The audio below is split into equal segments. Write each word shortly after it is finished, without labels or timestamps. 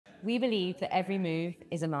We believe that every move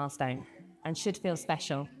is a milestone and should feel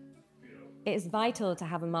special. It is vital to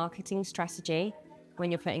have a marketing strategy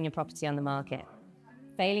when you're putting your property on the market.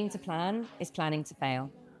 Failing to plan is planning to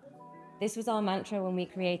fail. This was our mantra when we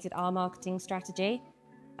created our marketing strategy,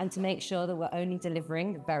 and to make sure that we're only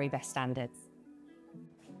delivering the very best standards.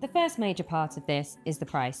 The first major part of this is the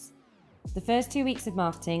price. The first 2 weeks of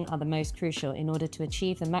marketing are the most crucial in order to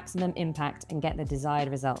achieve the maximum impact and get the desired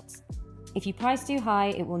results. If you price too high,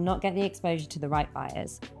 it will not get the exposure to the right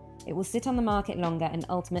buyers. It will sit on the market longer and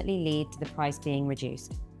ultimately lead to the price being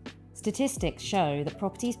reduced. Statistics show that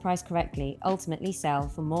properties priced correctly ultimately sell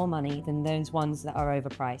for more money than those ones that are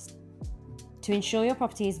overpriced. To ensure your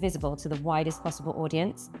property is visible to the widest possible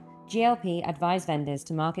audience, GLP advise vendors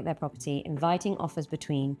to market their property inviting offers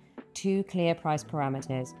between two clear price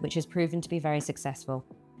parameters, which has proven to be very successful.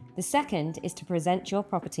 The second is to present your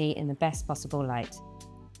property in the best possible light.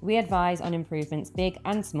 We advise on improvements big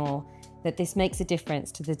and small, that this makes a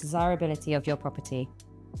difference to the desirability of your property.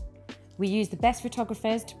 We use the best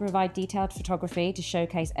photographers to provide detailed photography to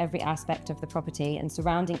showcase every aspect of the property and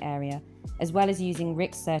surrounding area, as well as using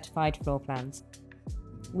RICS certified floor plans.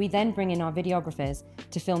 We then bring in our videographers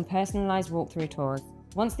to film personalised walkthrough tours.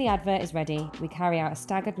 Once the advert is ready, we carry out a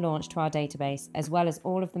staggered launch to our database, as well as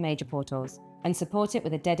all of the major portals, and support it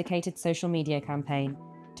with a dedicated social media campaign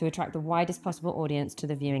to attract the widest possible audience to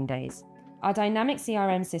the viewing days. Our dynamic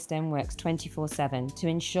CRM system works 24/7 to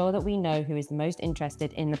ensure that we know who is the most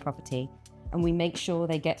interested in the property, and we make sure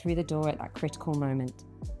they get through the door at that critical moment.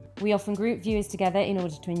 We often group viewers together in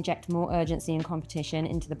order to inject more urgency and competition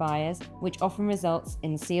into the buyers, which often results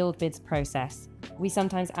in sealed bids process. We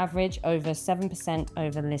sometimes average over 7%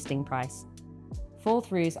 over the listing price.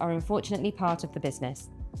 Fall-throughs are unfortunately part of the business.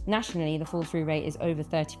 Nationally, the fall-through rate is over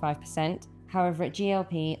 35%. However, at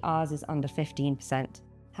GLP, ours is under 15%.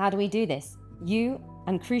 How do we do this? You,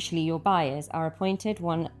 and crucially your buyers, are appointed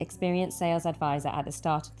one experienced sales advisor at the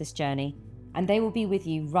start of this journey, and they will be with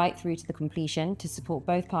you right through to the completion to support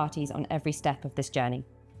both parties on every step of this journey.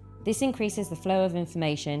 This increases the flow of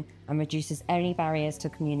information and reduces any barriers to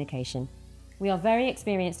communication. We are very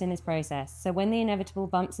experienced in this process, so when the inevitable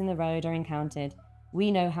bumps in the road are encountered,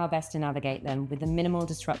 we know how best to navigate them with the minimal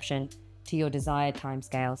disruption to your desired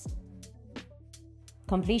timescales.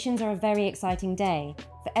 Completions are a very exciting day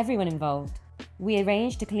for everyone involved. We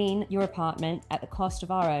arrange to clean your apartment at the cost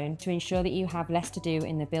of our own to ensure that you have less to do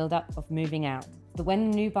in the build-up of moving out. But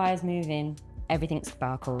when the new buyers move in, everything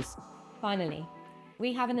sparkles. Finally,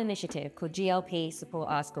 we have an initiative called GLP Support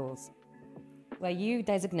Our Schools, where you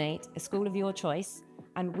designate a school of your choice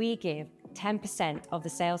and we give 10% of the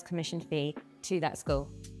sales commission fee to that school.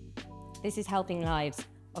 This is helping lives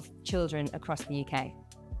of children across the UK.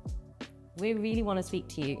 We really want to speak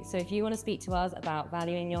to you, so if you want to speak to us about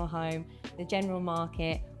valuing your home, the general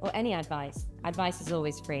market, or any advice is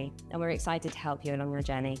always free, and we're excited to help you along your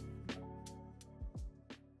journey.